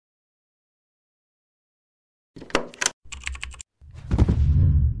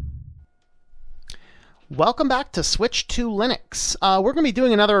Welcome back to Switch to Linux. We're going to be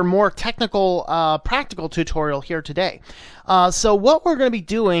doing another more technical, practical tutorial here today. So what we're going to be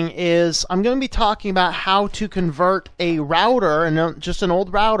doing is I'm going to be talking about how to convert a router, and just an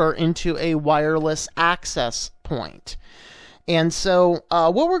old router, into a wireless access point. And so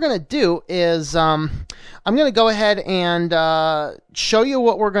what we're going to do is I'm going to go ahead and show you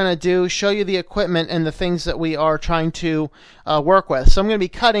what we're going to do, show you the equipment and the things that we are trying to work with. So I'm going to be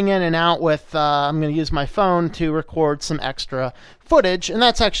cutting in and out with, I'm going to use my phone to record some extra footage, and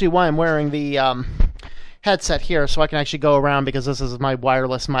that's actually why I'm wearing the headset here, so I can actually go around, because this is my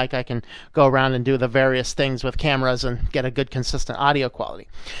wireless mic. I can go around and do the various things with cameras and get a good consistent audio quality.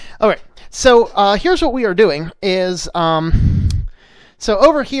 All right, so here's what we are doing is so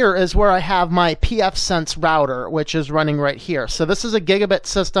over here is where I have my pfSense router, which is running right here. So this is a gigabit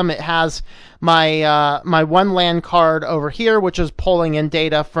system. It has my my one LAN card over here, which is pulling in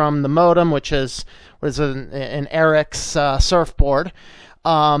data from the modem, which is an Arix surfboard.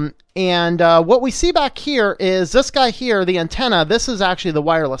 And what we see back here is this guy here, the antenna. This is actually the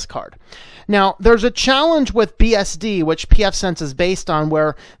wireless card. Now, there's a challenge with BSD, which pfSense is based on,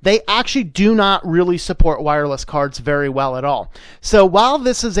 where they actually do not really support wireless cards very well at all. So while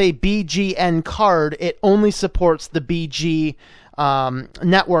this is a BGN card, it only supports the BG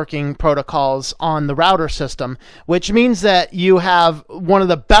networking protocols on the router system, which means that you have one of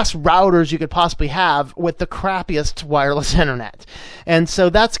the best routers you could possibly have with the crappiest wireless internet. And so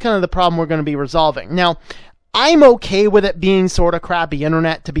that's kind of the problem we're going to be resolving. Now, I'm okay with it being sort of crappy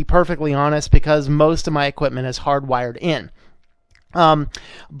internet, to be perfectly honest, because most of my equipment is hardwired in.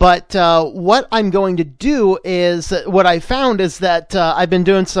 But what I'm going to do is, what I found is that I've been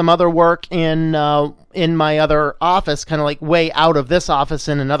doing some other work in my other office, kind of like way out of this office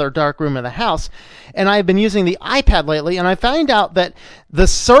in another dark room of the house, and I've been using the iPad lately, and I find out that the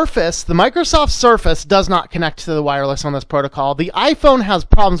Surface, the Microsoft Surface, does not connect to the wireless on this protocol. The iPhone has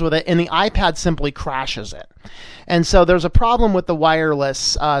problems with it, and the iPad simply crashes it. And so there's a problem with the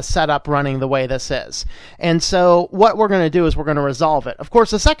wireless setup running the way this is. And so what we're going to do is we're going to resolve it. Of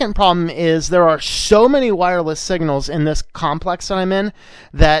course, the second problem is there are so many wireless signals in this complex that I'm in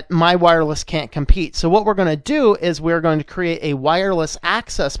that my wireless can't compete. So what we're going to do is we're going to create a wireless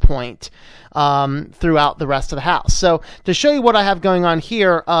access point throughout the rest of the house. So to show you what I have going on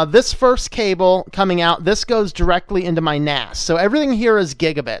here, this first cable coming out, this goes directly into my NAS. So everything here is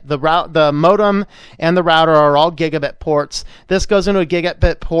gigabit. The modem and the router are all gigabit ports. This goes into a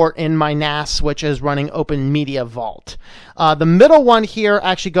gigabit port in my NAS, which is running Open Media Vault. The middle one here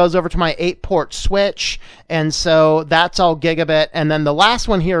actually goes over to my 8-port switch, and so that's all gigabit. And then the last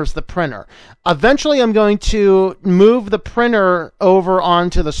one here is the printer. Eventually, I'm going to move the printer over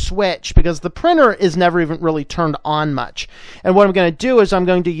onto the switch, because the printer is never even really turned on much. And what I'm going to do is I'm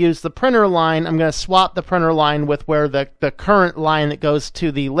going to use the printer line. I'm going to swap the printer line with where the current line that goes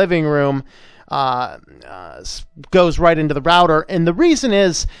to the living room goes right into the router. And the reason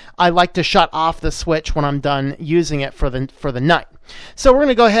is I like to shut off the switch when I'm done using it for the night. So we're going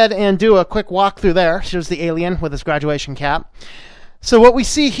to go ahead and do a quick walkthrough there. Here's the alien with his graduation cap. So what we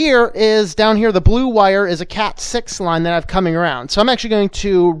see here is down here, the blue wire is a Cat6 line that I have coming around. So I'm actually going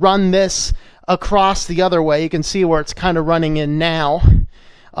to run this across the other way. You can see where it's kind of running in now.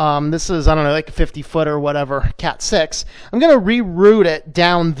 This is, I don't know, like a 50-foot or whatever, Cat6. I'm going to reroute it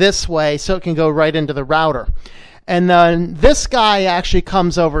down this way so it can go right into the router. And then this guy actually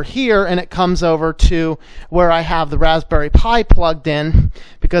comes over here, and it comes over to where I have the Raspberry Pi plugged in,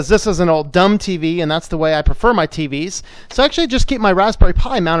 because this is an old dumb TV, and that's the way I prefer my TVs. So I actually just keep my Raspberry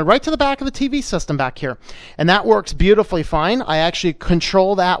Pi mounted right to the back of the TV system back here. And that works beautifully fine. I actually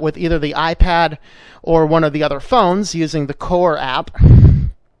control that with either the iPad or one of the other phones using the Core app.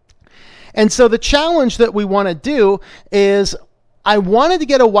 And so the challenge that we want to do is I wanted to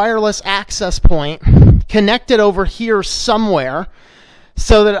get a wireless access point connected over here somewhere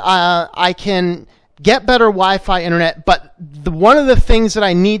so that I can get better Wi-Fi internet. But one of the things that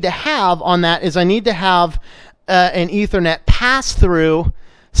I need to have on that is I need to have an Ethernet pass-through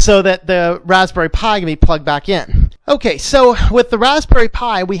so that the Raspberry Pi can be plugged back in. Okay, so with the Raspberry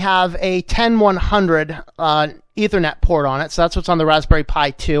Pi, we have a 10100 Ethernet port on it. So that's what's on the Raspberry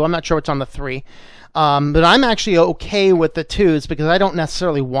Pi 2. I'm not sure what's on the 3. But I'm actually okay with the 2s because I don't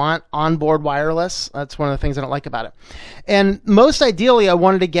necessarily want onboard wireless. That's one of the things I don't like about it. And most ideally, I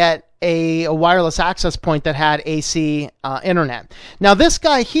wanted to get a wireless access point that had AC internet. Now, this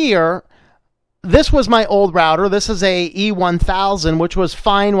guy here, this was my old router. This is a E1000, which was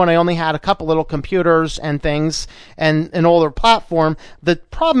fine when I only had a couple little computers and things and an older platform. The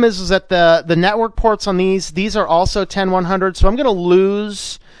problem is that the network ports on these are also 10100, so I'm going to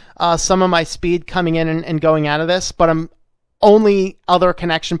lose some of my speed coming in and going out of this, but only other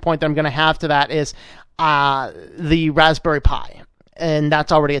connection point that I'm going to have to that is the Raspberry Pi. And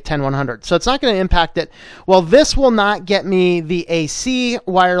that's already a 10100. So it's not going to impact it. Well, this will not get me the AC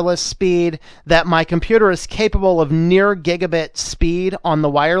wireless speed that my computer is capable of near gigabit speed on the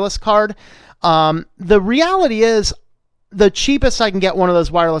wireless card. The reality is the cheapest I can get one of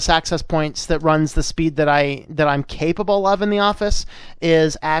those wireless access points that runs the speed that I'm capable of in the office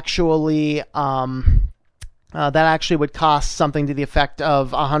is actually that actually would cost something to the effect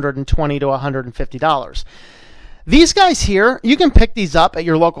of $120 to $150. These guys here, you can pick these up at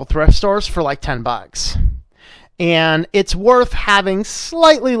your local thrift stores for like $10. And it's worth having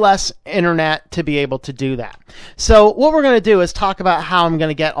slightly less internet to be able to do that. So what we're going to do is talk about how I'm going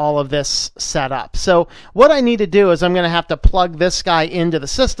to get all of this set up. So what I need to do is I'm going to have to plug this guy into the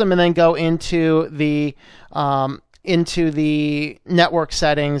system and then go into the network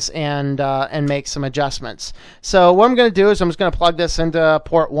settings and make some adjustments. So what I'm going to do is I'm just going to plug this into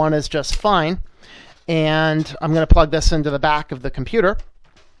port 1 is just fine. And I'm going to plug this into the back of the computer.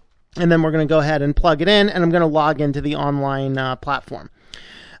 And then we're going to go ahead and plug it in, and I'm going to log into the online platform.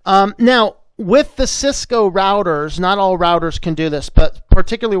 Now, with the Cisco routers, not all routers can do this, but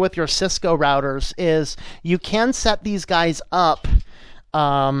particularly with your Cisco routers, is you can set these guys up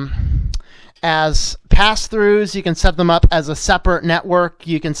as pass-throughs. You can set them up as a separate network.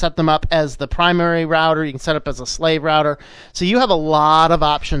 You can set them up as the primary router. You can set up as a slave router. So you have a lot of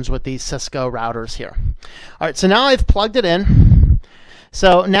options with these Cisco routers here. All right, so now I've plugged it in.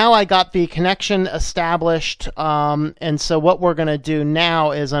 So now I got the connection established. And so what we're going to do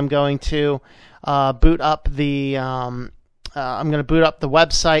now is I'm going to boot up the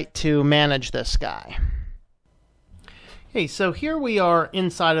website to manage this guy. Hey, so here we are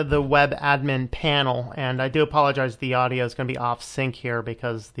inside of the web admin panel, and I do apologize, the audio is going to be off sync here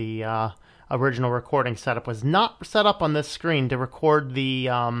because the original recording setup was not set up on this screen to record the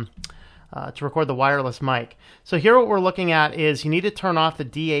wireless mic. So here what we're looking at is you need to turn off the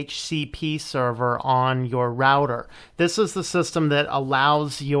DHCP server on your router. This is the system that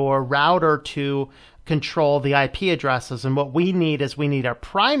allows your router to control the IP addresses, and what we need is a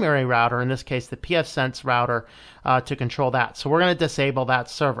primary router, in this case the pfSense router, to control that. So we're going to disable that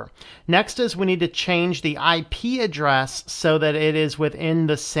server. Next is we need to change the IP address so that it is within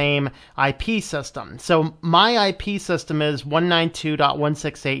the same IP system. So my IP system is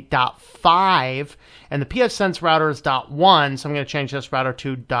 192.168.5 and the pfSense router is .1, so I'm going to change this router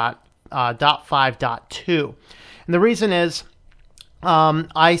to .5.2. And the reason is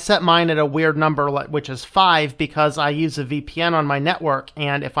I set mine at a weird number, which is 5, because I use a VPN on my network,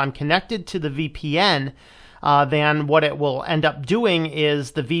 and if I'm connected to the VPN, then what it will end up doing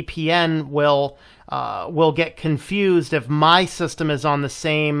is the VPN will get confused if my system is on the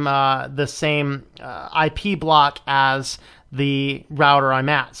same IP block as the router I'm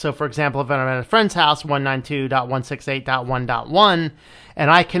at. So for example, if I'm at a friend's house, 192.168.1.1,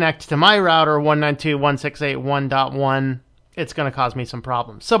 and I connect to my router, 192.168.1.1, it's going to cause me some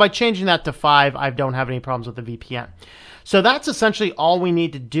problems. So by changing that to 5, I don't have any problems with the VPN. So that's essentially all we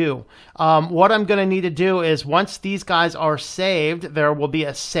need to do. What I'm going to need to do is once these guys are saved, there will be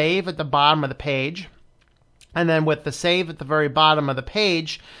a save at the bottom of the page. And then with the save at the very bottom of the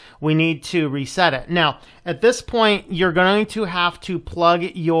page, we need to reset it. Now, at this point, you're going to have to plug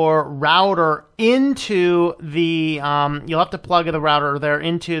your router into the, you'll have to plug the router there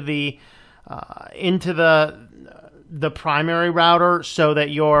into the primary router so that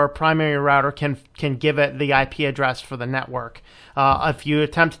your primary router can give it the IP address for the network. If you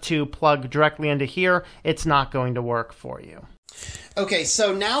attempt to plug directly into here, it's not going to work for you. Okay,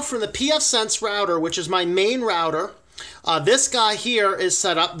 so now for the pfSense router, which is my main router, this guy here is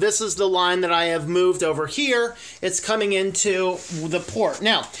set up. This is the line that I have moved over here. It's coming into the port.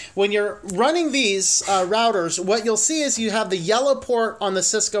 Now, when you're running these routers, what you'll see is you have the yellow port on the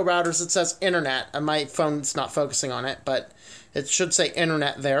Cisco routers that says internet. And my phone's not focusing on it, but it should say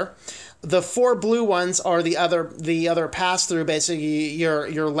internet there. The 4 blue ones are the other pass-through, basically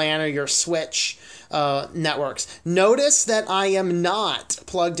your LAN or your switch networks. Notice that I am not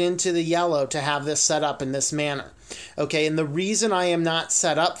plugged into the yellow to have this set up in this manner. Okay, and the reason I am not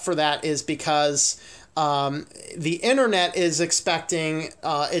set up for that is because the internet is expecting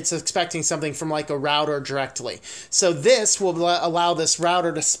something from like a router directly. So this will allow this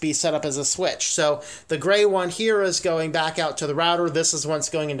router to be set up as a switch. So the gray one here is going back out to the router. This is what's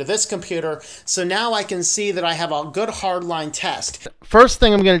going into this computer. So now I can see that I have a good hardline test. First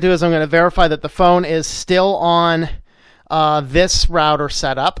thing I'm going to do is I'm going to verify that the phone is still on this router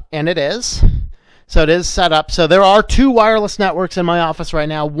setup, and it is. So it is set up. So there are 2 wireless networks in my office right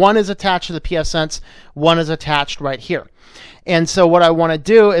now. One is attached to the pfSense, one is attached right here. And so what I want to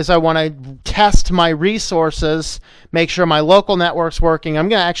do is I want to test my resources, make sure my local network's working. I'm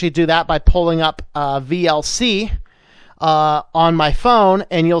going to actually do that by pulling up VLC on my phone,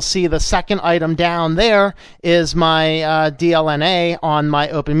 and you'll see the second item down there is my DLNA on my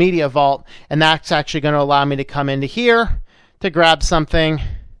Open Media Vault, and that's actually going to allow me to come into here to grab something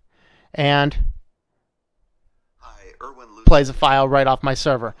and plays a file right off my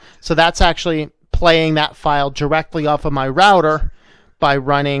server. So that's actually playing that file directly off of my router by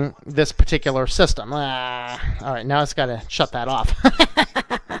running this particular system. All right, now it's got to shut that off.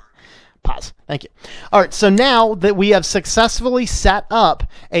 Pause. Thank you. All right, so now that we have successfully set up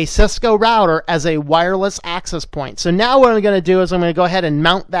a Cisco router as a wireless access point. So now what I'm going to do is I'm going to go ahead and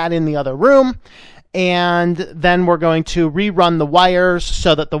mount that in the other room. And then we're going to rerun the wires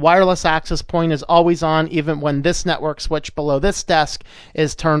so that the wireless access point is always on even when this network switch below this desk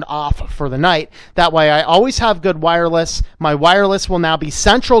is turned off for the night. That way I always have good wireless. My wireless will now be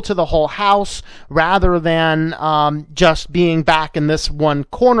central to the whole house rather than just being back in this one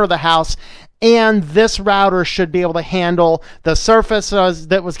corner of the house. And this router should be able to handle the Surface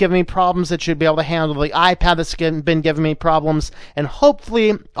that was giving me problems. It should be able to handle the iPad that's been giving me problems. And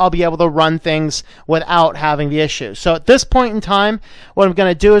hopefully, I'll be able to run things without having the issue. So at this point in time, what I'm going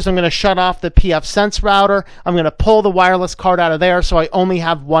to do is I'm going to shut off the pfSense router. I'm going to pull the wireless card out of there so I only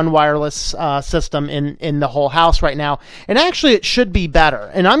have one wireless system in the whole house right now. And actually, it should be better.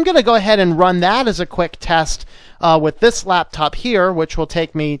 And I'm going to go ahead and run that as a quick test with this laptop here, which will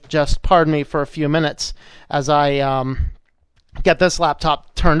take me, just pardon me for a few minutes as I get this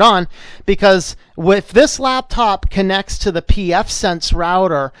laptop turned on, because if this laptop connects to the pfSense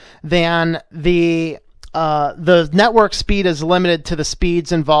router, then the network speed is limited to the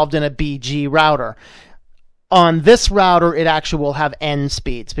speeds involved in a BG router. On this router, it actually will have N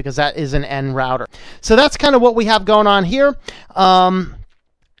speeds because that is an N router. So that's kind of what we have going on here.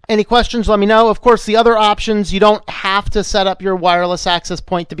 Any questions, let me know. Of course, the other options, you don't have to set up your wireless access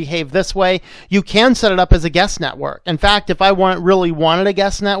point to behave this way. You can set it up as a guest network. In fact, if I really wanted a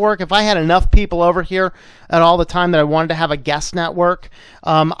guest network, if I had enough people over here at all the time that I wanted to have a guest network,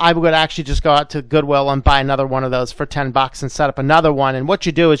 I would actually just go out to Goodwill and buy another one of those for $10 and set up another one. And what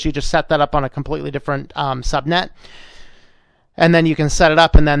you do is you just set that up on a completely different subnet. And then you can set it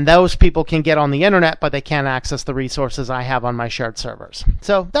up, and then those people can get on the internet, but they can't access the resources I have on my shared servers.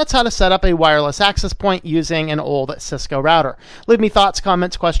 So that's how to set up a wireless access point using an old Cisco router. Leave me thoughts,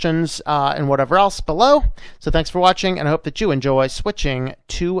 comments, questions, and whatever else below. So thanks for watching, and I hope that you enjoy switching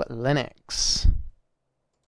to Linux.